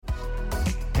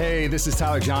Hey, this is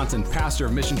Tyler Johnson, pastor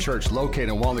of Mission Church located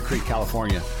in Walnut Creek,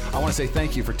 California. I want to say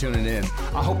thank you for tuning in.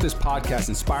 I hope this podcast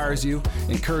inspires you,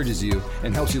 encourages you,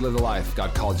 and helps you live the life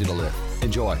God called you to live.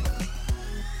 Enjoy.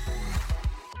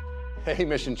 Hey,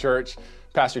 Mission Church.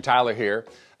 Pastor Tyler here.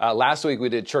 Last week we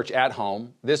did church at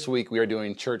home. This week we are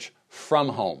doing church from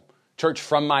home. Church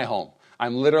from my home.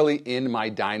 I'm literally in my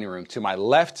dining room. To my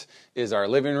left is our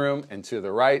living room, and to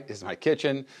the right is my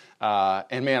kitchen.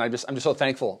 And man, I'm just so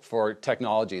thankful for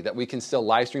technology that we can still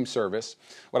live stream service.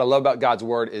 What I love about God's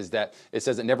word is that it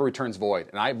says it never returns void.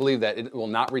 And I believe that it will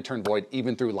not return void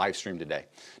even through live stream today.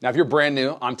 Now, if you're brand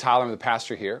new, I'm Tyler, I'm the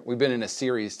pastor here. We've been in a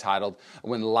series titled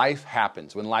When Life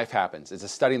Happens. When Life Happens. It's a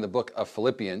study in the book of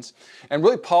Philippians. And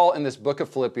really, Paul in this book of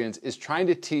Philippians is trying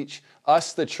to teach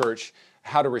us, the church,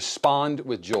 how to respond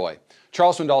with joy.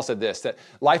 Charles Swindoll said this, that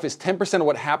life is 10% of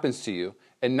what happens to you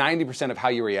and 90% of how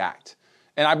you react.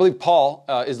 And I believe Paul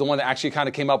is the one that actually kind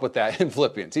of came up with that in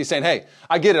Philippians. He's saying, hey,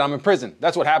 I get it, I'm in prison.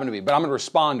 That's what happened to me, but I'm going to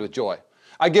respond with joy.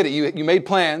 I get it, you made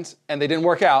plans and they didn't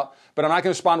work out, but I'm not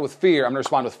going to respond with fear, I'm going to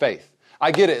respond with faith.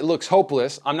 I get it, it looks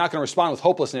hopeless. I'm not going to respond with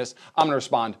hopelessness, I'm going to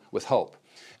respond with hope.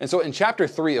 And so in chapter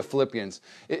 3 of Philippians,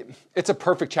 it's a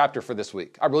perfect chapter for this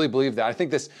week. I really believe that. I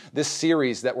think this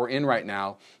series that we're in right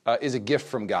now is a gift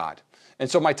from God. And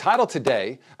so my title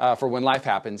today for When Life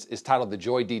Happens is titled The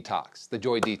Joy Detox. The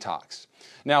Joy Detox.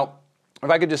 Now,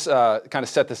 if I could just kind of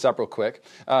set this up real quick.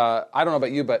 I don't know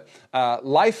about you, but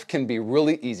life can be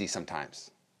really easy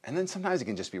sometimes. And then sometimes it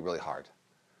can just be really hard.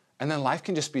 And then life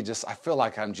can just be I feel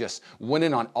like I'm just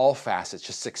winning on all facets,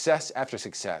 just success after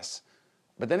success.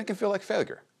 But then it can feel like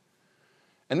failure.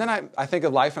 And then I think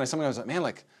of life and sometimes I'm like,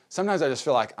 man, sometimes I just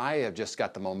feel like I have just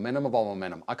got the momentum of all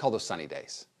momentum. I call those sunny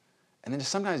days. And then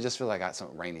sometimes I just feel like I got some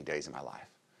rainy days in my life.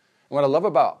 And what I love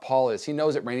about Paul is he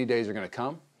knows that rainy days are going to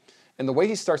come. And the way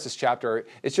he starts this chapter,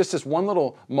 it's just this one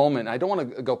little moment. I don't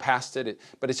want to go past it,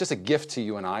 but it's just a gift to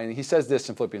you and I. And he says this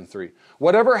in Philippians 3.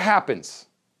 Whatever happens,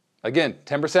 again,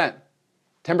 10%.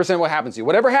 10% what happens to you.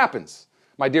 Whatever happens,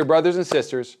 my dear brothers and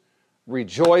sisters,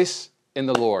 rejoice in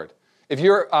the Lord. If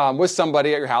you're with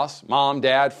somebody at your house, mom,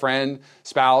 dad, friend,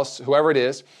 spouse, whoever it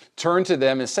is, turn to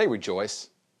them and say rejoice.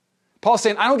 Paul's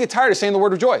saying, I don't get tired of saying the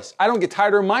word rejoice. I don't get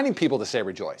tired of reminding people to say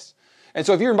rejoice. And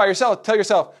so if you're by yourself, tell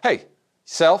yourself, hey,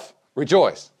 self,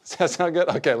 rejoice. Does that sound good?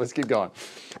 Okay, let's keep going.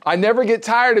 I never get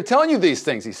tired of telling you these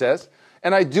things, he says,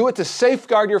 and I do it to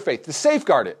safeguard your faith, to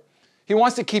safeguard it. He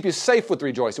wants to keep you safe with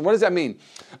rejoicing. What does that mean?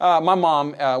 My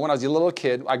mom, when I was a little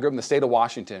kid, I grew up in the state of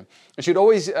Washington, and she'd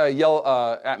always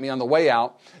yell at me on the way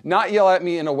out, not yell at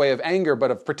me in a way of anger, but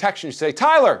of protection. She'd say,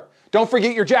 Tyler, don't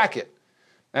forget your jacket.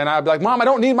 And I'd be like, Mom, I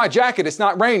don't need my jacket. It's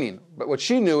not raining. But what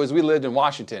she knew is we lived in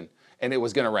Washington, and it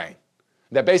was going to rain.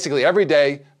 That basically every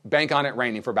day, bank on it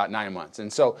raining for about 9 months.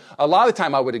 And so a lot of the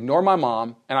time I would ignore my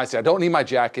mom, and I'd say, I don't need my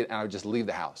jacket, and I would just leave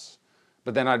the house.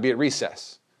 But then I'd be at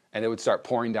recess, and it would start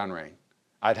pouring down rain.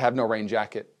 I'd have no rain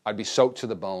jacket. I'd be soaked to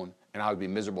the bone, and I would be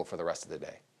miserable for the rest of the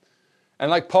day. And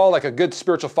like Paul, like a good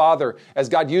spiritual father, as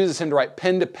God uses him to write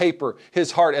pen to paper,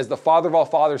 his heart as the father of all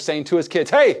fathers saying to his kids,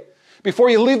 hey, before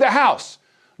you leave the house,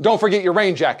 don't forget your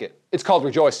rain jacket. It's called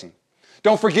rejoicing.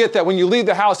 Don't forget that when you leave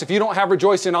the house, if you don't have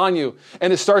rejoicing on you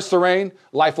and it starts to rain,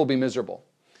 life will be miserable.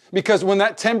 Because when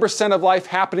that 10% of life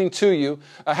happening to you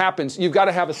happens, you've got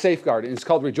to have a safeguard. And it's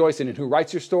called rejoicing in who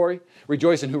writes your story,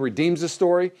 rejoicing in who redeems the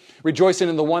story, rejoicing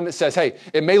in the one that says, hey,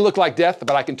 it may look like death,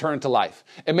 but I can turn it to life.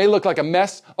 It may look like a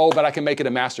mess, but I can make it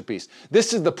a masterpiece.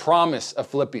 This is the promise of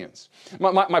Philippians.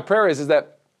 My prayer is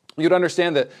that you'd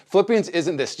understand that Philippians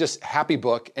isn't this just happy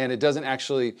book, and it doesn't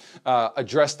actually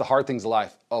address the hard things of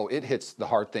life. Oh, it hits the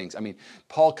hard things. I mean,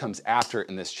 Paul comes after it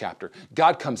in this chapter.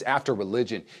 God comes after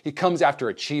religion. He comes after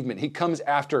achievement. He comes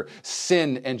after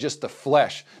sin and just the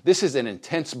flesh. This is an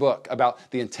intense book about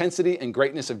the intensity and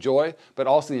greatness of joy, but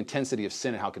also the intensity of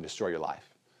sin and how it can destroy your life.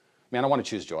 Man, I want to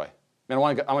choose joy. Man, I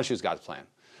want to choose God's plan.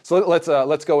 So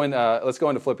let's go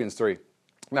into Philippians 3.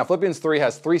 Now, Philippians 3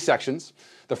 has 3 sections.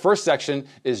 The first section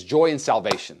is joy and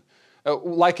salvation.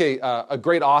 Like a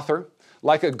great author,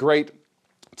 like a great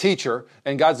teacher,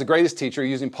 and God's the greatest teacher,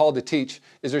 using Paul to teach,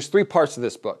 is there's 3 parts to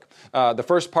this book. The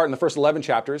first part in the first 11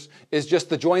 chapters is just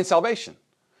the joy and salvation.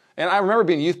 And I remember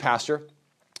being a youth pastor.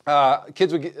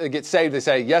 Kids would get saved. They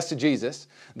say yes to Jesus.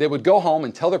 They would go home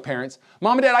and tell their parents,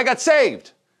 Mom and Dad, I got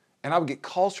saved. And I would get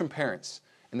calls from parents,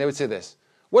 and they would say this,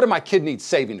 what did my kid need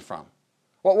saving from?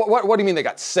 What do you mean they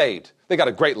got saved? They got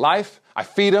a great life. I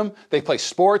feed them. They play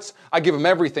sports. I give them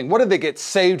everything. What did they get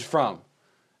saved from?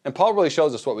 And Paul really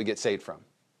shows us what we get saved from.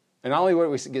 And not only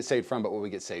what we get saved from, but what we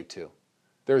get saved to.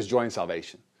 There is joy and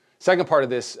salvation. Second part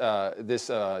of this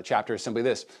chapter is simply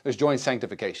this. There's joy and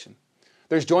sanctification.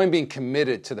 There's joy in being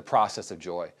committed to the process of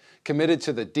joy, committed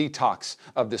to the detox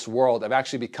of this world, of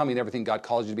actually becoming everything God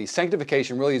calls you to be.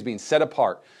 Sanctification really is being set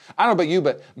apart. I don't know about you,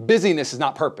 but busyness is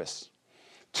not purpose.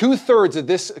 2/3 of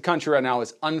this country right now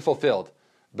is unfulfilled.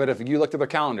 But if you looked at their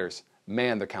calendars,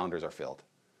 man, their calendars are filled.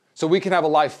 So we can have a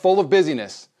life full of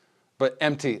busyness, but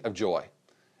empty of joy.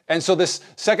 And so this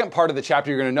second part of the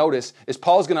chapter you're going to notice is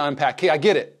Paul's going to unpack, hey, I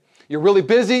get it. You're really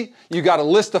busy. You got a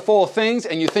list full of things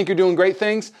and you think you're doing great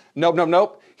things. Nope, nope,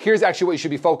 nope. Here's actually what you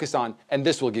should be focused on, and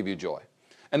this will give you joy.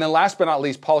 And then last but not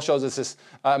least, Paul shows us this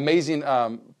amazing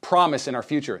promise in our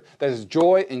future. That is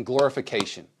joy and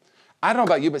glorification. I don't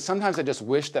know about you, but sometimes I just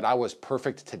wish that I was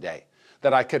perfect today.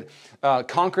 That I could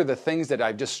conquer the things that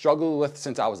I've just struggled with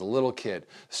since I was a little kid.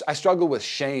 I struggle with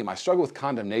shame. I struggle with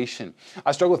condemnation.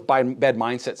 I struggle with bad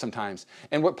mindset sometimes.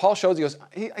 And what Paul shows,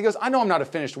 he goes, I know I'm not a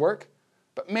finished work,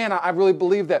 but man, I really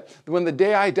believe that when the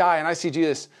day I die and I see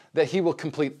Jesus, that he will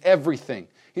complete everything.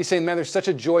 He's saying, man, there's such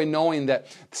a joy knowing that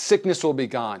sickness will be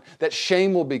gone, that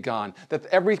shame will be gone, that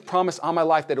every promise on my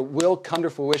life, that it will come to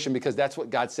fruition because that's what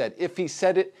God said. If he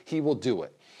said it, he will do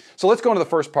it. So let's go into the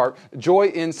first part, joy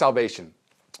in salvation,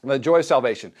 the joy of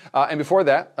salvation. And before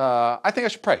that, I think I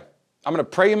should pray. I'm going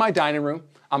to pray in my dining room.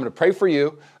 I'm going to pray for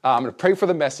you. I'm going to pray for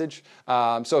the message.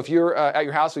 So if you're at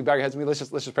your house, we bow your heads with me.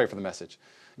 Let's just pray for the message.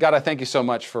 God, I thank you so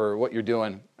much for what you're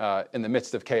doing in the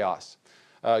midst of chaos.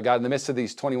 God, in the midst of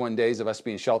these 21 days of us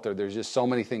being sheltered, there's just so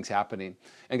many things happening.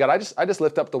 And God, I just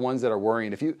lift up the ones that are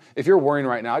worrying. If you're worrying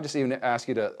right now, I just even ask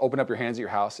you to open up your hands at your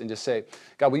house and just say,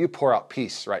 God, will you pour out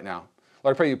peace right now?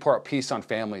 Lord, I pray you pour out peace on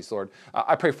families, Lord.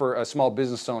 I pray for small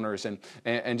business owners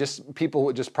and just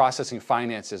people just processing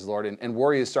finances, Lord, and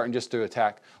worry is starting just to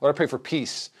attack. Lord, I pray for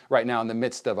peace right now in the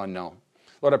midst of unknown.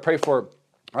 Lord, I pray for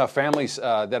families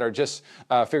that are just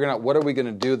figuring out what are we going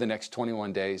to do the next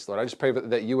 21 days, Lord. I just pray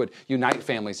that you would unite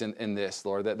families in this,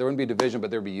 Lord, that there wouldn't be division, but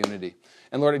there would be unity.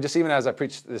 And Lord, just even as I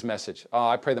preach this message,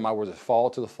 I pray that my words would fall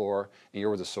to the floor and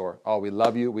your words would soar. Oh, we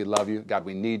love you. We love you. God,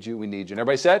 we need you. We need you. And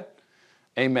everybody said,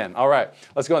 amen. All right,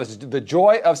 let's go on. This is the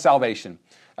joy of salvation.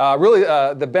 Really,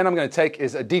 the bent I'm going to take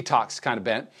is a detox kind of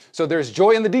bent. So there's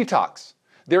joy in the detox.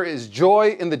 There is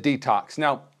joy in the detox.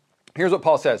 Now, here's what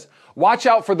Paul says. Watch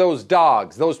out for those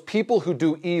dogs, those people who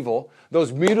do evil,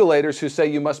 those mutilators who say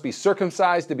you must be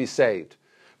circumcised to be saved.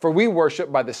 For we worship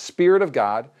by the Spirit of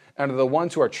God and are the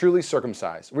ones who are truly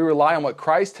circumcised. We rely on what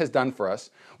Christ has done for us.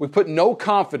 We put no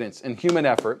confidence in human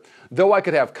effort, though I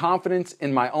could have confidence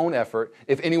in my own effort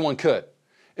if anyone could.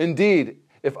 Indeed,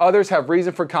 if others have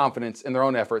reason for confidence in their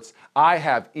own efforts, I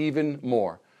have even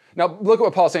more. Now, look at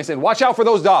what Paul's saying, watch out for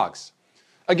those dogs.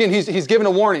 Again, he's giving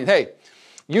a warning. Hey,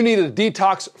 you need a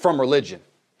detox from religion.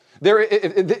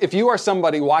 If you are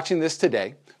somebody watching this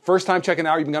today, first time checking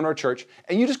out, you've been going to our church,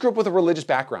 and you just grew up with a religious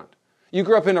background. You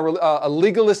grew up in a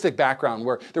legalistic background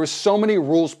where there were so many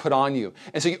rules put on you.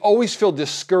 And so you always feel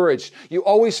discouraged. You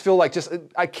always feel like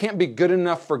I can't be good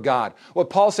enough for God. What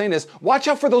Paul's saying is, watch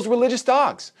out for those religious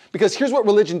dogs. Because here's what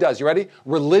religion does. You ready?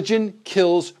 Religion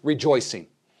kills rejoicing.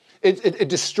 It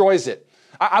destroys it.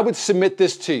 I would submit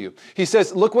this to you. He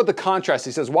says, look what the contrast.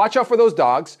 He says, watch out for those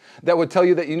dogs that would tell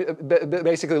you that you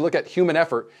basically look at human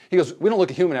effort. He goes, we don't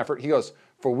look at human effort. He goes,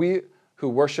 for we who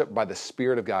worship by the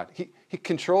Spirit of God.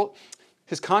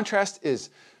 His contrast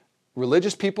is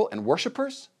religious people and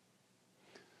worshipers.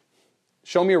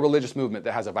 Show me a religious movement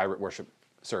that has a vibrant worship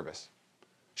service.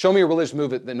 Show me a religious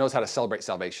movement that knows how to celebrate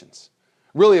salvations.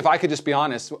 Really, if I could just be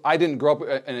honest, I didn't grow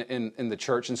up in the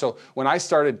church. And so when I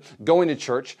started going to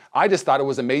church, I just thought it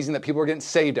was amazing that people were getting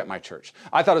saved at my church.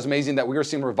 I thought it was amazing that we were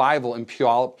seeing revival in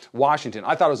Puyallup, Washington.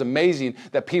 I thought it was amazing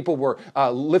that people were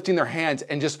lifting their hands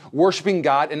and just worshiping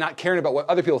God and not caring about what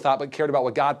other people thought, but cared about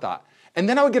what God thought. And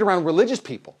then I would get around religious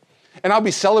people. And I'll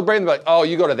be celebrating, like, oh,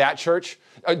 you go to that church?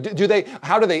 How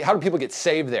do people get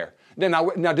saved there? Now,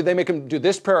 do they make them do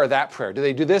this prayer or that prayer? Do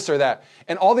they do this or that?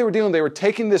 And all they were doing, they were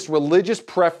taking this religious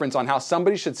preference on how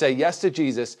somebody should say yes to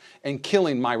Jesus and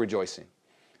killing my rejoicing.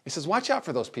 He says, watch out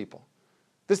for those people.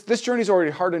 This journey is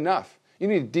already hard enough. You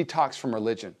need to detox from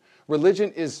religion.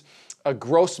 Religion is a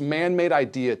gross man-made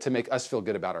idea to make us feel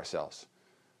good about ourselves.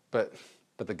 But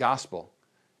the gospel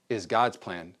is God's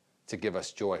plan to give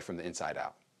us joy from the inside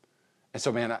out. And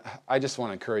so, man, I just want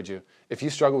to encourage you. If you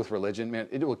struggle with religion, man,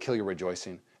 it will kill your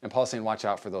rejoicing. And Paul's saying, watch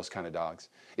out for those kind of dogs.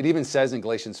 It even says in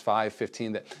Galatians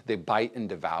 5:15 that they bite and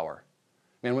devour.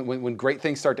 Man, when great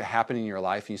things start to happen in your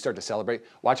life and you start to celebrate,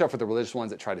 watch out for the religious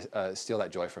ones that try to steal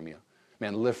that joy from you.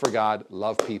 Man, live for God,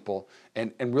 love people,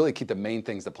 and really keep the main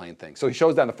things the plain things. So he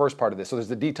shows that in the first part of this. So there's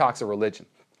the detox of religion.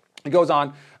 He goes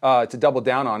on to double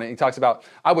down on it. He talks about,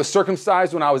 I was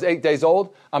circumcised when I was 8 days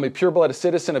old. I'm a pure-blooded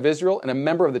citizen of Israel and a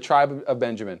member of the tribe of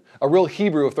Benjamin, a real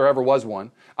Hebrew if there ever was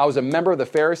one. I was a member of the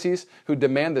Pharisees who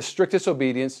demand the strictest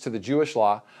obedience to the Jewish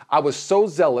law. I was so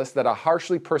zealous that I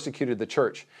harshly persecuted the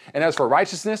church. And as for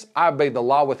righteousness, I obeyed the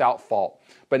law without fault.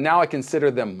 But now I consider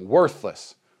them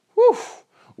worthless. Whew,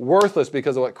 worthless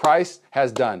because of what Christ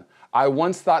has done. I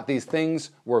once thought these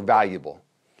things were valuable.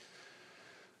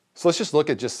 So let's just look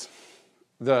at just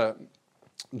the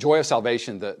joy of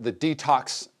salvation, the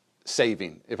detox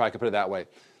saving, if I could put it that way.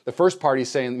 The first part, he's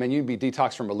saying, man, you be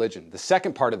detoxed from religion. The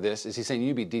second part of this is he's saying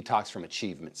you be detoxed from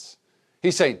achievements.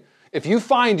 He's saying, if you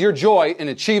find your joy in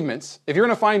achievements, if you're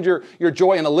going to find your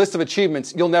joy in a list of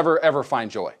achievements, you'll never, ever find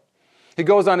joy. He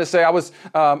goes on to say, I was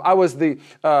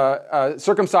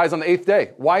circumcised on the 8th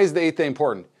day. Why is the 8th day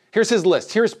important? Here's his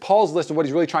list. Here's Paul's list of what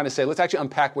he's really trying to say. Let's actually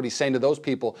unpack what he's saying to those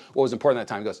people, what was important at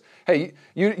that time. He goes, hey,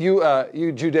 you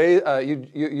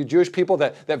Jewish people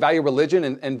that value religion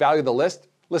and value the list,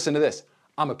 listen to this.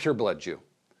 I'm a pure-blood Jew,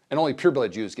 and only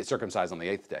pure-blood Jews get circumcised on the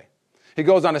 8th day. He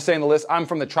goes on to say in the list, I'm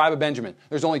from the tribe of Benjamin.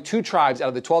 There's only 2 tribes out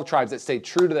of the 12 tribes that stay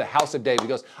true to the house of David. He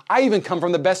goes, I even come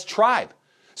from the best tribe.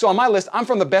 So on my list, I'm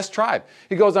from the best tribe.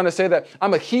 He goes on to say that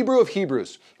I'm a Hebrew of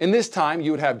Hebrews. In this time,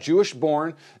 you would have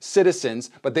Jewish-born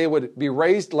citizens, but they would be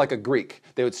raised like a Greek.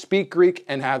 They would speak Greek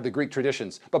and have the Greek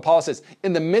traditions. But Paul says,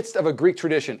 in the midst of a Greek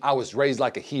tradition, I was raised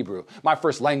like a Hebrew. My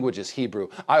first language is Hebrew.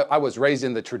 I was raised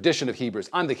in the tradition of Hebrews.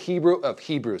 I'm the Hebrew of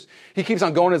Hebrews. He keeps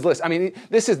on going his list. I mean,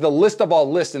 this is the list of all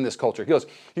lists in this culture. He goes,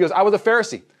 I was a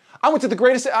Pharisee. I have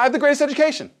the greatest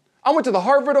education. I went to the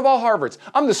Harvard of all Harvards.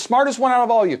 I'm the smartest one out of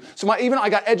all you. So I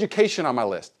got education on my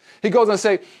list. He goes on to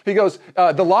say,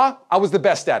 the law, I was the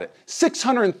best at it.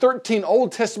 613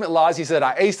 Old Testament laws. He said,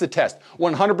 I aced the test,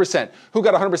 100%. Who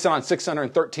got 100% on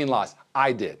 613 laws?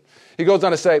 I did. He goes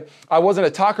on to say, I wasn't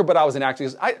a talker, but I was an actor.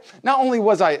 Not only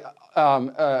was I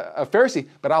a Pharisee,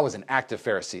 but I was an active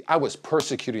Pharisee. I was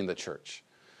persecuting the church.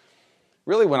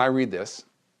 Really, when I read this,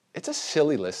 it's a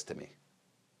silly list to me.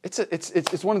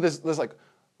 It's one of this like,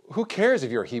 who cares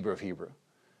if you're a Hebrew of Hebrew?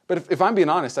 But if I'm being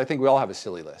honest, I think we all have a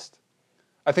silly list.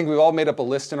 I think we've all made up a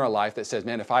list in our life that says,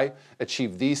 man, if I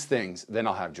achieve these things, then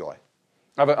I'll have joy.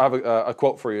 I have a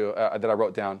quote for you that I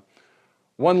wrote down.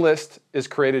 One list is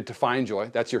created to find joy.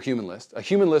 That's your human list. A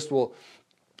human list will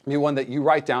be one that you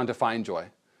write down to find joy.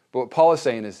 But what Paul is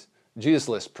saying is Jesus'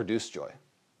 list produced joy.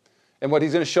 And what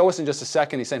he's going to show us in just a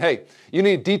second, he's saying, hey, you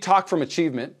need to detox from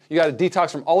achievement. You got to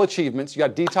detox from all achievements. You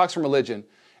got to detox from religion.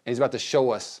 And he's about to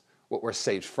show us what we're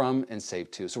saved from and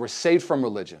saved to. So we're saved from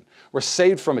religion. We're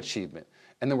saved from achievement.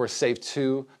 And then we're saved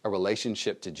to a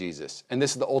relationship to Jesus. And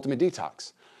this is the ultimate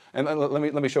detox. And let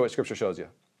me show what Scripture shows you.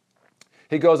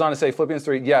 He goes on to say, Philippians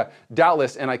 3,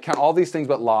 doubtless, and I count all these things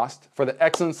but lost for the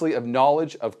excellency of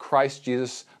knowledge of Christ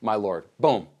Jesus my Lord.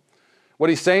 Boom. What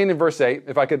he's saying in verse 8,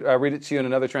 if I could read it to you in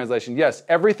another translation, yes,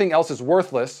 everything else is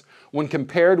worthless when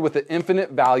compared with the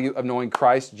infinite value of knowing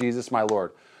Christ Jesus my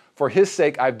Lord. For his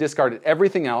sake, I've discarded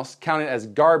everything else, counted as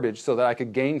garbage so that I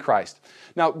could gain Christ.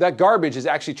 Now, that garbage is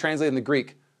actually translated in the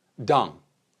Greek, dung,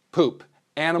 poop,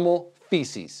 animal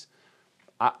feces.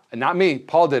 Not me,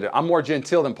 Paul did it. I'm more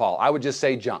genteel than Paul. I would just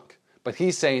say junk. But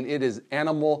he's saying it is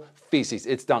animal feces.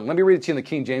 It's dung. Let me read it to you in the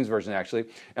King James Version, actually,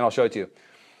 and I'll show it to you.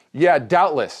 Yeah,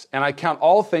 doubtless, and I count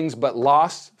all things but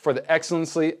lost for the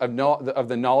excellency of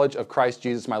the knowledge of Christ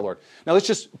Jesus my Lord. Now, let's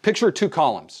just picture 2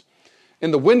 columns. In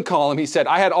the win column, he said,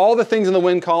 I had all the things in the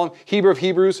win column, Hebrew of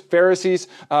Hebrews, Pharisees,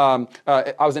 I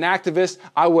was an activist,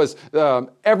 I was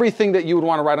everything that you would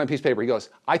want to write on a piece of paper. He goes,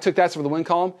 I took that from the win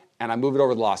column, and I moved it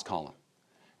over to the lost column.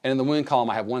 And in the win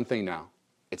column, I have one thing now.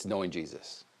 It's knowing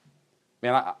Jesus.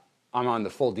 Man, I'm on the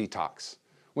full detox.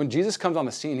 When Jesus comes on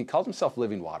the scene, he calls himself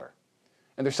living water.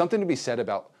 And there's something to be said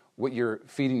about what you're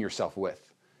feeding yourself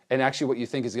with, and actually what you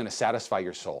think is going to satisfy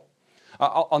your soul.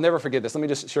 I'll never forget this. Let me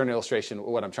just share an illustration of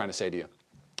what I'm trying to say to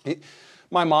you.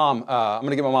 My mom, I'm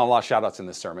going to give my mom a lot of shout outs in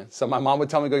this sermon. So my mom would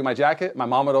tell me to go get my jacket. My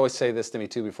mom would always say this to me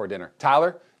too before dinner.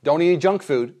 Tyler, don't eat junk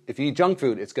food. If you eat junk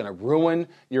food, it's going to ruin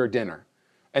your dinner.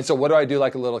 And so what do I do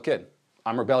like a little kid?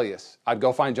 I'm rebellious. I'd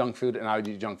go find junk food and I would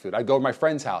eat junk food. I'd go to my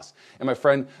friend's house and my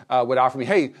friend would offer me,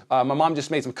 hey, my mom just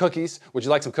made some cookies. Would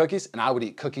you like some cookies? And I would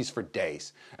eat cookies for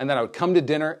days. And then I would come to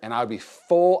dinner and I would be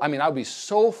full. I would be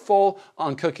so full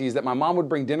on cookies that my mom would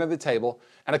bring dinner to the table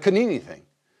and I couldn't eat anything.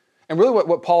 And really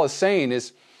what Paul is saying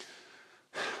is,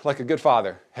 like a good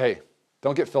father, hey,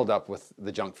 don't get filled up with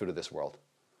the junk food of this world.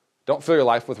 Don't fill your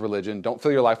life with religion. Don't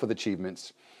fill your life with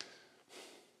achievements.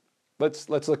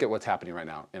 Let's look at what's happening right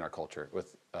now in our culture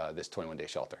with this 21-day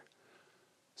shelter.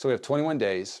 So we have 21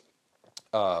 days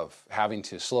of having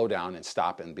to slow down and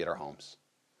stop and be at our homes.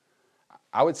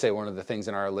 I would say one of the things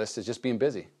in our list is just being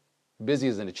busy. Busy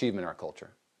is an achievement in our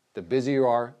culture. The busier you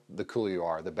are, the cooler you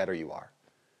are, the better you are.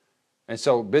 And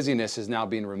so busyness is now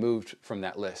being removed from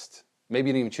that list. Maybe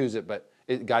you didn't even choose it, but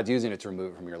God's using it to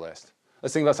remove it from your list.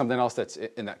 Let's think about something else that's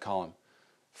in that column.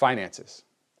 Finances.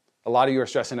 A lot of you are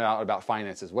stressing out about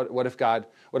finances. What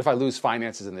if I lose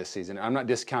finances in this season? I'm not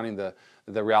discounting the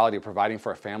reality of providing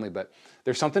for a family, but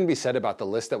there's something to be said about the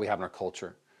list that we have in our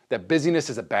culture. That busyness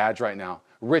is a badge right now.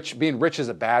 Being rich is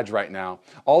a badge right now.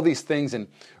 All these things, and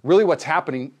really what's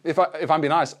happening, if I'm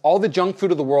being honest, all the junk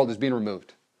food of the world is being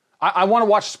removed. I want to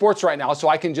watch sports right now so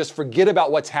I can just forget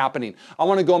about what's happening. I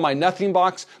want to go in my nothing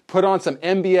box, put on some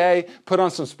NBA, put on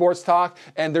some sports talk,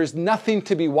 and there's nothing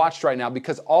to be watched right now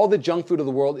because all the junk food of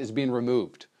the world is being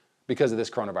removed because of this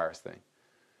coronavirus thing.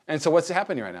 And so what's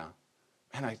happening right now?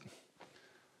 Man,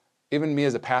 even me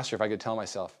as a pastor, if I could tell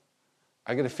myself,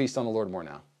 I got to feast on the Lord more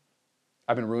now.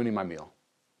 I've been ruining my meal.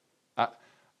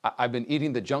 I've been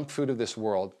eating the junk food of this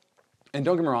world. And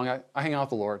don't get me wrong, I hang out with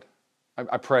the Lord.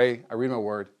 I pray, I read my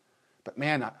word. But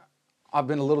man, I've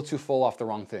been a little too full off the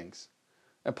wrong things.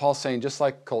 And Paul's saying, just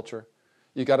like culture,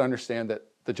 you got to understand that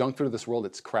the junk food of this world,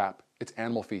 it's crap. It's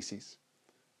animal feces.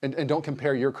 And don't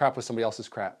compare your crap with somebody else's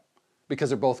crap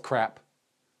because they're both crap.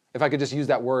 If I could just use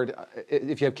that word,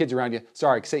 if you have kids around you,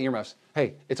 sorry, say earmuffs.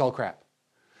 Hey, it's all crap.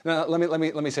 Now, let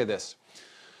me say this.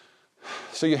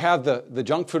 So you have the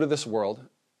junk food of this world,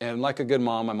 and like a good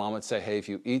mom, my mom would say, hey, if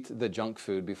you eat the junk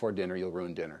food before dinner, you'll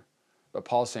ruin dinner. But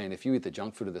Paul's saying, if you eat the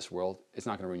junk food of this world, it's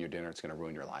not going to ruin your dinner, it's going to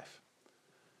ruin your life.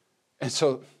 And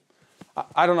so,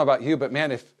 I don't know about you, but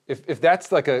man, if that's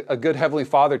like a good Heavenly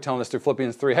Father telling us through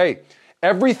Philippians 3, hey,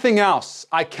 everything else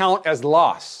I count as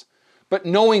loss, but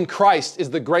knowing Christ is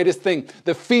the greatest thing.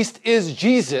 The feast is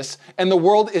Jesus, and the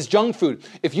world is junk food.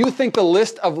 If you think the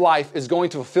list of life is going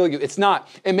to fulfill you, it's not.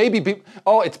 It may be,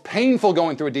 it's painful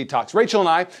going through a detox. Rachel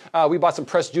and I, we bought some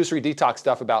pressed juicery detox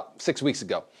stuff about 6 weeks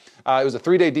ago. It was a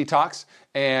 3-day detox,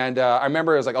 and I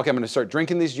remember I was like, okay, I'm going to start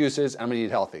drinking these juices, and I'm going to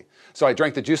eat healthy. So I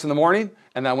drank the juice in the morning,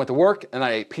 and then I went to work, and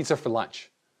I ate pizza for lunch.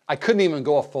 I couldn't even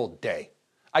go a full day.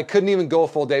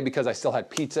 Because I still had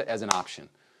pizza as an option.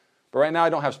 But right now, I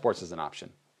don't have sports as an option.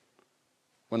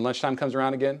 When lunchtime comes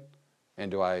around again,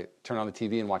 and do I turn on the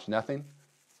TV and watch nothing,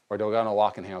 or do I go on a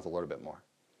walk and hang out with the Lord a bit more?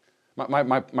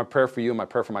 My prayer for you and my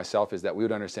prayer for myself is that we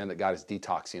would understand that God is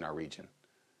detoxing our region.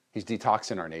 He's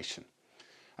detoxing our nation.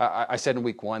 I said in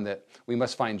week 1 that we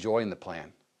must find joy in the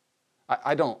plan.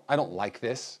 I don't like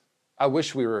this. I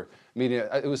wish we were meeting.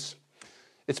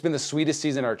 It's been the sweetest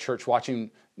season in our church,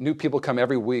 watching new people come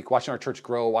every week, watching our church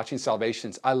grow, watching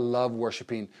salvations. I love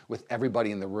worshiping with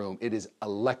everybody in the room. It is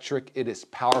electric. It is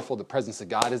powerful. The presence of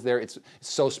God is there. It's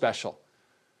so special.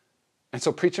 And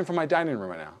so preaching from my dining room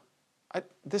right now,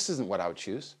 this isn't what I would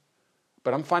choose.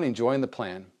 But I'm finding joy in the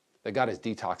plan that God is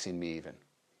detoxing me even.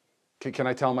 Can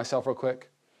I tell myself real quick?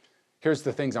 Here's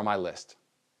the things on my list.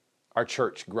 Our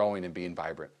church growing and being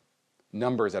vibrant.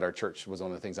 Numbers at our church was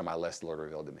one of the things on my list the Lord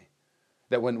revealed to me.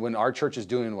 That when our church is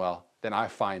doing well, then I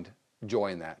find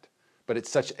joy in that. But it's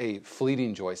such a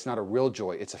fleeting joy. It's not a real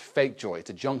joy. It's a fake joy. It's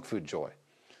a junk food joy.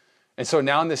 And so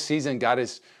now in this season, God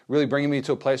is really bringing me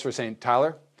to a place where saying,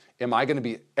 Tyler, am I going to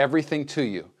be everything to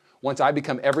you? Once I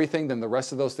become everything, then the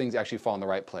rest of those things actually fall in the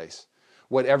right place.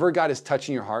 Whatever God is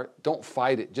touching your heart, don't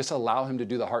fight it. Just allow him to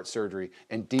do the heart surgery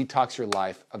and detox your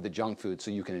life of the junk food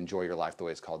so you can enjoy your life the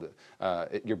way it's called.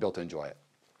 You're built to enjoy it.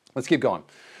 Let's keep going.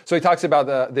 So he talks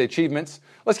about the achievements.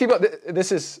 Let's keep going.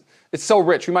 It's so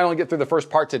rich. We might only get through the first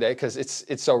part today because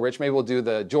it's so rich. Maybe we'll do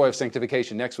the joy of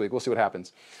sanctification next week. We'll see what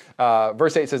happens.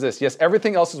 Verse 8 says this, yes,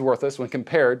 everything else is worthless when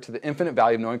compared to the infinite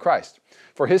value of knowing Christ.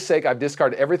 For his sake, I've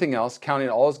discarded everything else, counting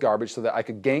it all as garbage so that I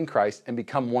could gain Christ and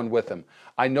become one with him.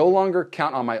 I no longer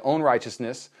count on my own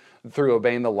righteousness through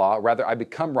obeying the law. Rather, I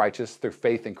become righteous through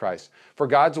faith in Christ. For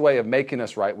God's way of making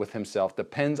us right with himself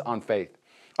depends on faith.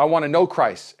 I want to know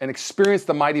Christ and experience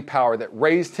the mighty power that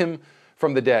raised him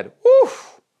from the dead.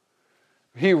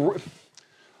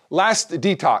 Last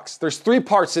detox. There's 3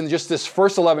 parts in just this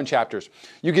first 11 chapters.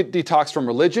 You get detox from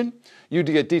religion, you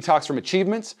get detox from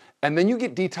achievements, and then you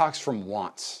get detox from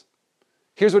wants.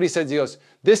 Here's what he says. He goes,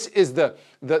 this is the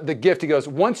gift. He goes,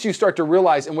 once you start to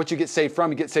realize and what you get saved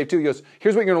from, you get saved to. He goes,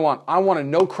 here's what you're going to want. I want to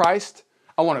know Christ.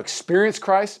 I want to experience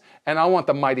Christ. And I want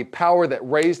the mighty power that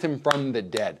raised him from the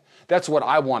dead. That's what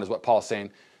I want is what Paul's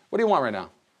saying. What do you want right now?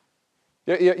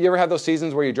 You ever have those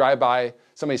seasons where you drive by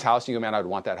somebody's house and you go, man, I would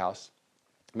want that house.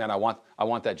 Man, I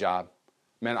want that job.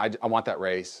 Man, I want that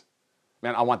raise.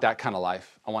 Man, I want that kind of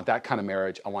life. I want that kind of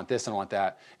marriage. I want this and I want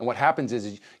that. And what happens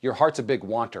is your heart's a big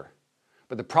wanter.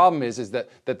 But the problem is that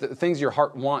the things your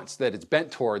heart wants, that it's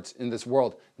bent towards in this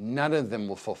world, none of them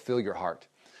will fulfill your heart.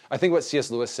 I think what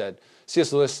C.S. Lewis said,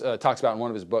 C.S. Lewis talks about in one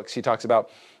of his books, he talks about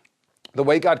the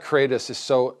way God created us is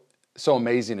so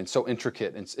amazing and so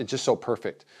intricate and just so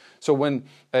perfect. So when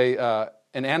an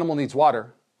animal needs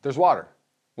water, there's water.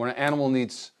 When an animal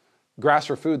needs grass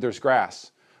for food, there's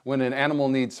grass. When an animal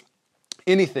needs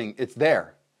anything, it's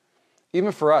there.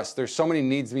 Even for us, there's so many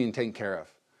needs being taken care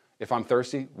of. If I'm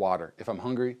thirsty, water. If I'm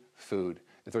hungry, food.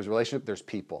 If there's a relationship, there's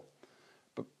people.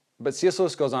 But C.S.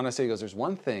 Lewis goes on to say, he goes, there's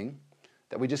one thing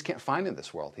that we just can't find in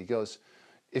this world. He goes,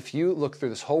 if you look through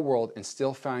this whole world and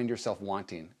still find yourself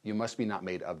wanting, you must be not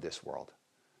made of this world.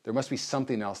 There must be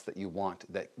something else that you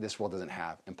want that this world doesn't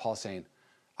have. And Paul's saying,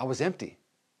 I was empty.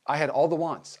 I had all the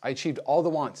wants. I achieved all the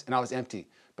wants and I was empty.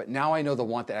 But now I know the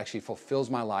want that actually fulfills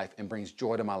my life and brings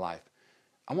joy to my life.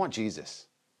 I want Jesus.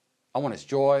 I want his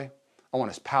joy. I want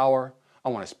his power. I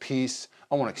want his peace.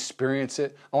 I want to experience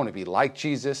it. I want to be like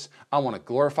Jesus. I want to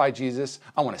glorify Jesus.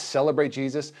 I want to celebrate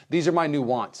Jesus. These are my new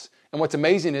wants. And what's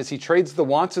amazing is he trades the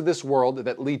wants of this world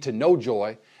that lead to no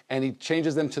joy, and he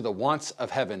changes them to the wants of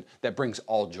heaven that brings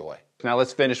all joy. Now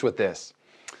let's finish with this.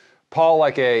 Paul,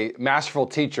 like a masterful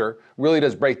teacher, really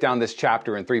does break down this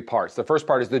chapter in 3 parts. The first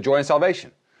part is the joy in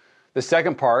salvation. The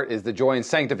second part is the joy in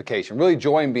sanctification, really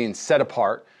joy in being set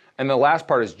apart. And the last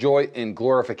part is joy in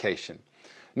glorification.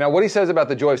 Now, what he says about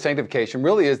the joy of sanctification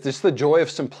really is just the joy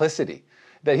of simplicity,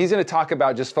 that he's going to talk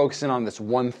about just focusing on this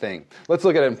one thing. Let's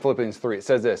look at it in Philippians 3. It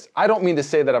says this, I don't mean to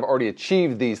say that I've already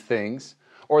achieved these things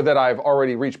or that I've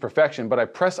already reached perfection, but I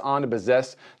press on to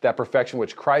possess that perfection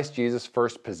which Christ Jesus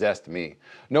first possessed me.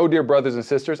 No, dear brothers and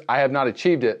sisters, I have not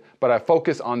achieved it, but I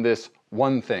focus on this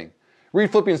one thing. Read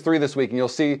Philippians 3 this week and you'll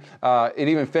see it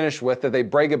even finished with that they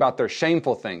brag about their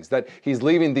shameful things, that he's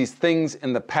leaving these things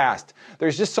in the past.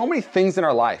 There's just so many things in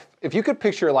our life. If you could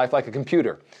picture your life like a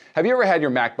computer, have you ever had your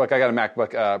MacBook, I got a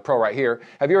MacBook Pro right here,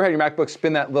 have you ever had your MacBook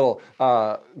spin that little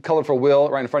colorful wheel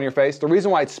right in front of your face? The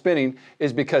reason why it's spinning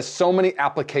is because so many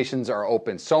applications are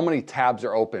open, so many tabs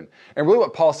are open. And really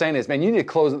what Paul's saying is, man, you need to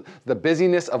close the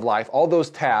busyness of life, all those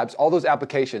tabs, all those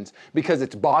applications, because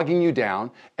it's bogging you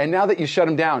down. And now that you shut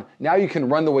them down, now you can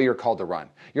run the way you're called to run.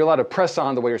 You're allowed to press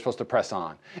on the way you're supposed to press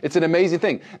on. It's an amazing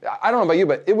thing. I don't know about you,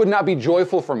 but it would not be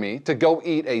joyful for me to go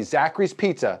eat a Zachary's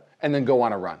pizza and then go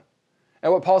on a run.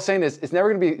 And what Paul's saying is, it's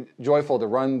never going to be joyful to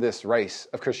run this race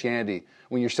of Christianity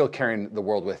when you're still carrying the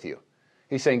world with you.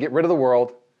 He's saying, get rid of the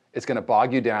world. It's going to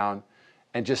bog you down,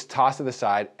 and just toss it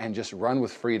aside and just run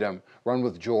with freedom, run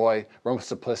with joy, run with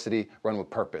simplicity, run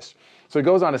with purpose. So he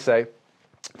goes on to say,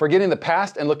 forgetting the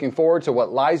past and looking forward to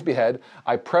what lies ahead,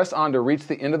 I press on to reach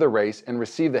the end of the race and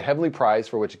receive the heavenly prize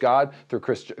for which God, through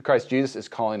Christ Jesus, is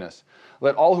calling us.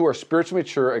 Let all who are spiritually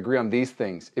mature agree on these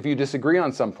things. If you disagree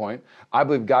on some point, I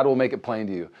believe God will make it plain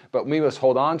to you. But we must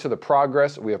hold on to the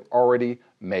progress we have already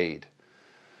made.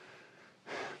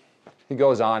 He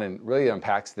goes on and really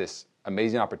unpacks this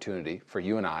amazing opportunity for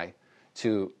you and I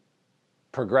to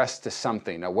progress to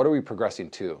something. Now, what are we progressing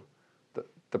to?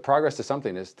 The progress to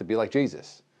something is to be like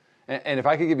Jesus. And if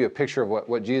I could give you a picture of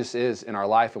what Jesus is in our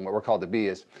life and what we're called to be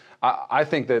is, I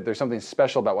think that there's something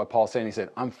special about what Paul's saying. He said,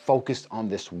 I'm focused on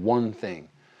this one thing.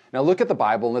 Now look at the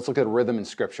Bible and let's look at a rhythm in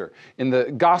Scripture. In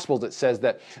the Gospels, it says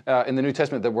that, in the New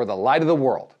Testament, that we're the light of the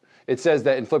world. It says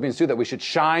that in Philippians 2 that we should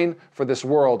shine for this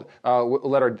world,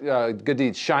 let our good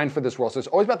deeds shine for this world. So it's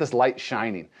always about this light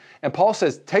shining. And Paul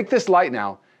says, take this light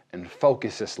now and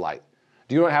focus this light.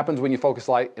 Do you know what happens when you focus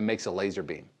light? It makes a laser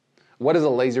beam. What does a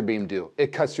laser beam do?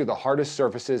 It cuts through the hardest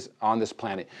surfaces on this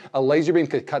planet. A laser beam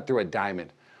could cut through a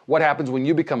diamond. What happens when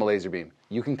you become a laser beam?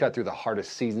 You can cut through the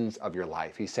hardest seasons of your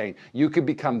life. He's saying you could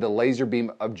become the laser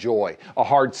beam of joy. A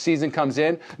hard season comes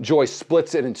in, joy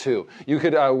splits it in two. You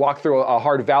could walk through a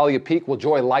hard valley of peak, well,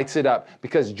 joy lights it up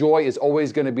because joy is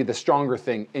always going to be the stronger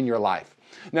thing in your life.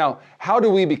 Now, how do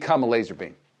we become a laser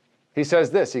beam? He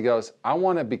says this, he goes, I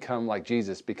want to become like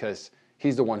Jesus because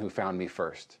he's the one who found me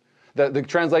first. The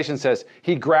translation says,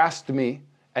 he grasped me,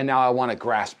 and now I want to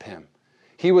grasp him.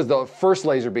 He was the first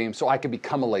laser beam, so I could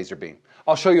become a laser beam.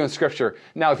 I'll show you in Scripture.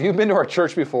 Now, if you've been to our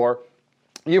church before,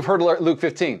 you've heard Luke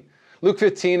 15. Luke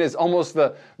 15 is almost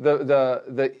the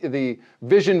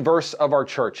vision verse of our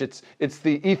church. It's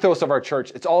the ethos of our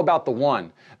church. It's all about the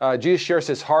one. Jesus shares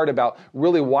his heart about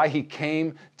really why he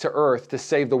came to earth to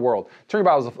save the world. Turn your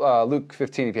Bibles to Luke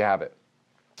 15 if you have it.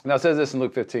 Now, it says this in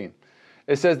Luke 15.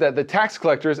 It says that the tax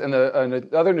collectors and the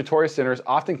other notorious sinners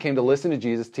often came to listen to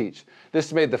Jesus teach.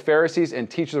 This made the Pharisees and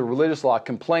teachers of religious law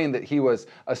complain that he was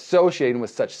associating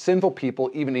with such sinful people,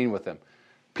 even eating with them.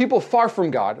 People far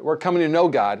from God were coming to know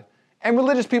God, and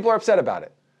religious people are upset about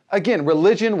it. Again,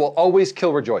 religion will always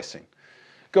kill rejoicing.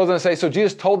 Goes on to say, so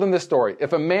Jesus told them this story.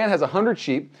 If a man has 100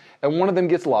 sheep and one of them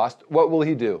gets lost, what will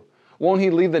he do? Won't he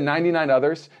leave the 99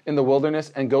 others in the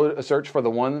wilderness and go to search for the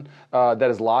one that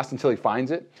is lost until he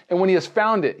finds it? And when he has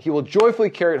found it, he will joyfully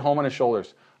carry it home on his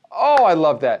shoulders. Oh, I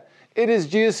love that. It is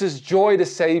Jesus' joy to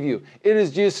save you. It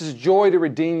is Jesus' joy to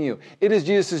redeem you. It is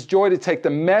Jesus' joy to take the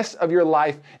mess of your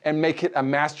life and make it a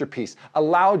masterpiece.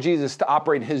 Allow Jesus to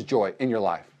operate his joy in your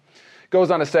life. Goes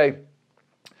on to say,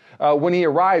 when he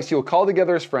arrives, he will call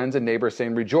together his friends and neighbors,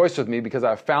 saying, rejoice with me because I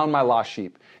have found my lost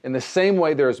sheep. In the same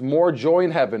way, there is more joy in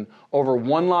heaven over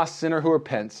one lost sinner who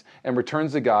repents and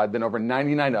returns to God than over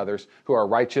 99 others who are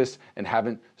righteous and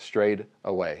haven't strayed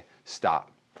away. Stop.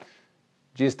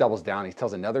 Jesus doubles down. He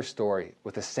tells another story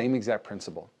with the same exact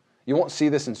principle. You won't see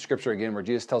this in Scripture again where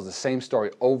Jesus tells the same story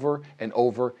over and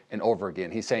over and over again.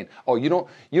 He's saying, oh, you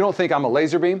don't think I'm a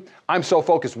laser beam? I'm so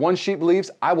focused. One sheep leaves,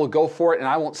 I will go for it and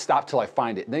I won't stop till I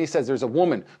find it. And then he says there's a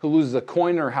woman who loses a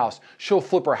coin in her house. She'll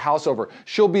flip her house over.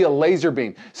 She'll be a laser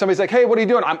beam. Somebody's like, hey, what are you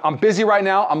doing? I'm busy right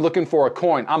now. I'm looking for a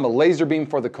coin. I'm a laser beam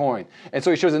for the coin. And so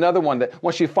he shows another one that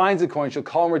when she finds the coin, she'll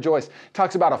call and rejoice.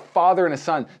 Talks about a father and a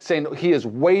son saying he is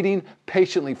waiting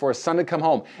patiently for his son to come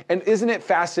home. And isn't it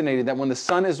fascinating that when the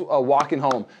son is walking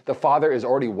home, the father is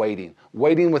already waiting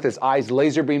with his eyes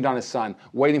laser beamed on his son,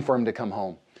 waiting for him to come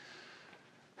home.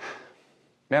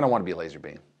 Man, I want to be a laser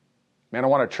beam. Man, I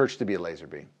want our church to be a laser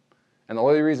beam. And the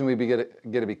only reason we get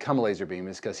to become a laser beam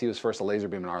is because he was first a laser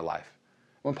beam in our life.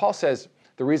 When Paul says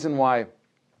the reason why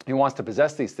he wants to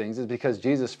possess these things is because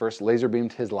Jesus first laser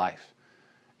beamed his life.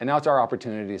 And now it's our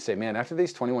opportunity to say, man, after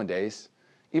these 21 days,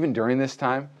 even during this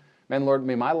time, man, Lord,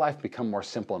 may my life become more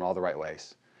simple in all the right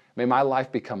ways. May my life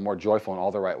become more joyful in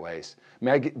all the right ways.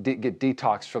 May I get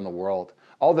detoxed from the world.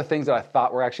 All the things that I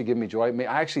thought were actually giving me joy, may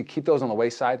I actually keep those on the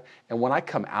wayside. And when I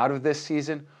come out of this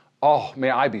season, oh, may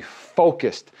I be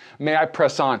focused. May I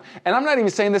press on. And I'm not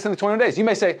even saying this in the 21 days. You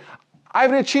may say, I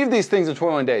haven't achieved these things in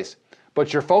 21 days,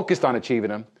 but you're focused on achieving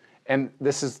them. And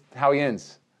this is how he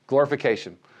ends,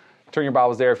 glorification. Turn your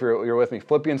Bibles there if you're with me.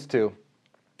 Philippians 2,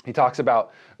 he talks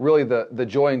about really the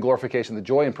joy and glorification, the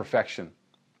joy and perfection.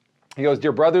 He goes,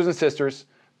 dear brothers and sisters,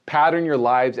 pattern your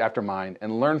lives after mine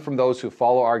and learn from those who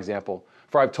follow our example.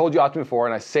 For I've told you often before,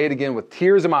 and I say it again with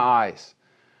tears in my eyes,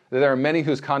 that there are many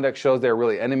whose conduct shows they are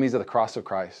really enemies of the cross of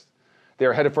Christ. They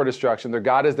are headed for destruction. Their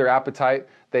God is their appetite.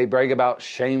 They brag about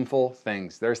shameful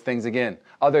things. There's things again,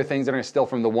 other things that are going to steal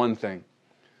from the one thing.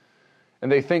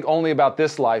 And they think only about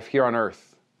this life here on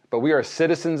earth. But we are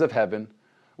citizens of heaven,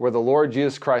 where the Lord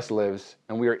Jesus Christ lives,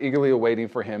 and we are eagerly awaiting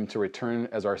for him to return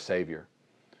as our Savior.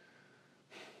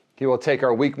 He will take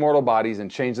our weak mortal bodies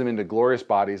and change them into glorious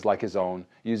bodies like his own,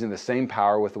 using the same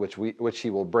power with which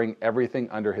he will bring everything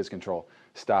under his control.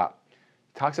 Stop.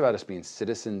 He talks about us being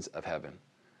citizens of heaven.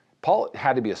 Paul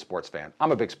had to be a sports fan.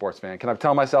 I'm a big sports fan. Can I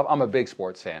tell myself I'm a big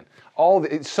sports fan?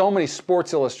 So many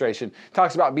sports illustration.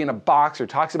 Talks about being a boxer,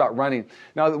 talks about running.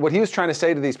 Now, what he was trying to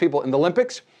say to these people in the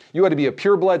Olympics, you had to be a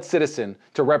pure-blood citizen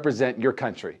to represent your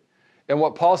country. And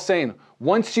what Paul's saying,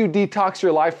 once you detox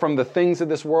your life from the things of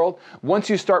this world, once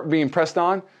you start being pressed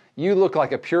on, you look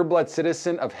like a pure-blood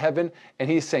citizen of heaven. And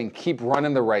he's saying, keep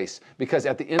running the race. Because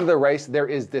at the end of the race, there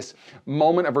is this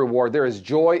moment of reward. There is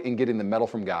joy in getting the medal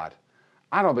from God.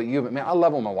 I don't know about you, but man, I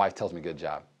love when my wife tells me good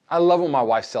job. I love when my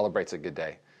wife celebrates a good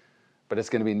day. But it's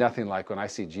going to be nothing like when I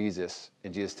see Jesus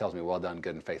and Jesus tells me, well done,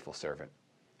 good and faithful servant.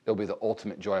 It'll be the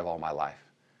ultimate joy of all my life.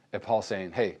 And Paul's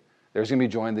saying, hey, there's going to be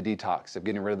joy in the detox of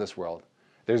getting rid of this world.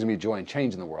 There's going to be joy in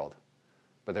changing the world.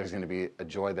 But there's going to be a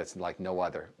joy that's like no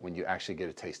other when you actually get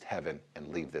to taste heaven and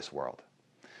leave this world.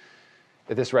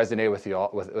 If this resonated with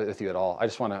you at all,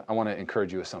 I want to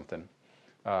encourage you with something.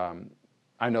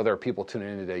 I know there are people tuning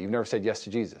in today. You've never said yes to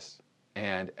Jesus.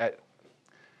 And at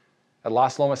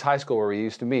Las Lomas High School, where we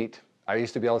used to meet, I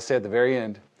used to be able to say at the very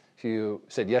end, if you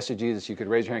said yes to Jesus, you could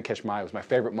raise your hand and catch my eye. It was my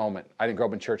favorite moment. I didn't grow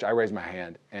up in church. I raised my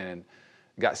hand and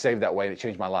got saved that way, and it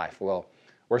changed my life. Well,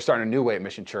 we're starting a new way at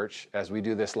Mission Church as we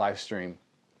do this live stream.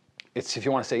 It's if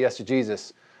you want to say yes to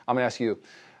Jesus, I'm going to ask you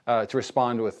to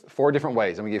respond with 4 different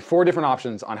ways. I'm going to give 4 different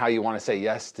options on how you want to say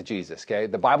yes to Jesus, okay?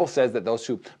 The Bible says that those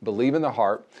who believe in their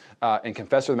heart and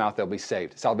confess with their mouth, they'll be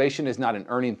saved. Salvation is not an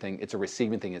earning thing. It's a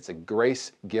receiving thing. It's a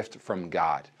grace gift from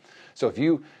God. So if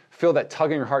you feel that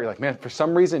tug in your heart, you're like, man, for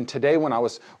some reason today when I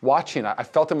was watching, I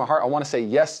felt in my heart, I want to say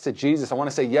yes to Jesus. I want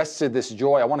to say yes to this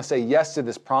joy. I want to say yes to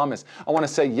this promise. I want to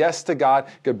say yes to God,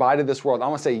 goodbye to this world. I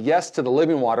want to say yes to the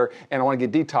living water, and I want to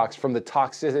get detoxed from the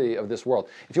toxicity of this world.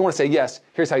 If you want to say yes,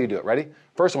 here's how you do it. Ready?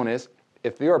 First one is,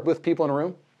 if you're with people in a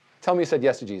room, tell them you said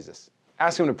yes to Jesus.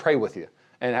 Ask them to pray with you,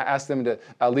 and ask them to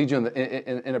lead you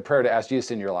in a prayer to ask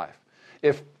Jesus in your life.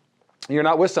 If you're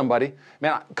not with somebody,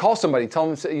 man, call somebody, tell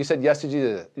them you said yes to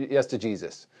Jesus. Yes to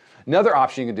Jesus. Another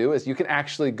option you can do is you can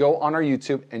actually go on our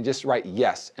YouTube and just write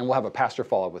yes, and we'll have a pastor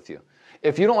follow up with you.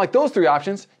 If you don't like those three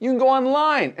options, you can go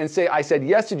online and say, I said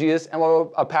yes to Jesus, and we'll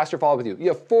have a pastor follow up with you. You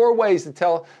have 4 ways to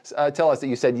tell us that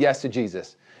you said yes to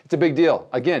Jesus. It's a big deal.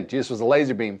 Again, Jesus was a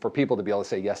laser beam for people to be able to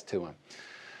say yes to him.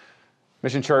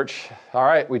 Mission Church, all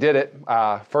right, we did it.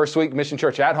 First week, Mission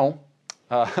Church at home.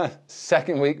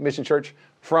 Second week, Mission Church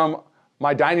from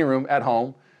my dining room at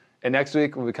home. And next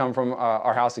week, we'll be coming from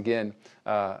our house again.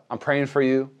 I'm praying for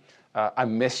you. I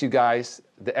miss you guys,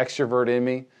 the extrovert in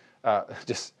me.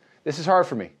 This is hard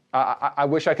for me. I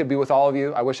wish I could be with all of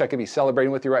you. I wish I could be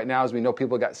celebrating with you right now as we know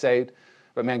people got saved.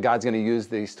 But man, God's going to use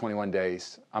these 21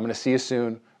 days. I'm going to see you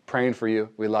soon. Praying for you.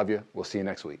 We love you. We'll see you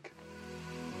next week.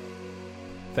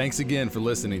 Thanks again for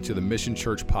listening to the Mission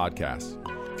Church podcast.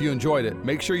 If you enjoyed it,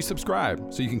 make sure you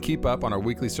subscribe so you can keep up on our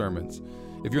weekly sermons.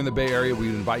 If you're in the Bay Area, we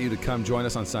invite you to come join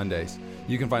us on Sundays.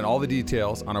 You can find all the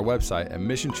details on our website at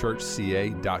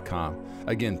missionchurchca.com.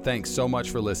 Again, thanks so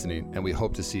much for listening, and we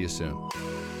hope to see you soon.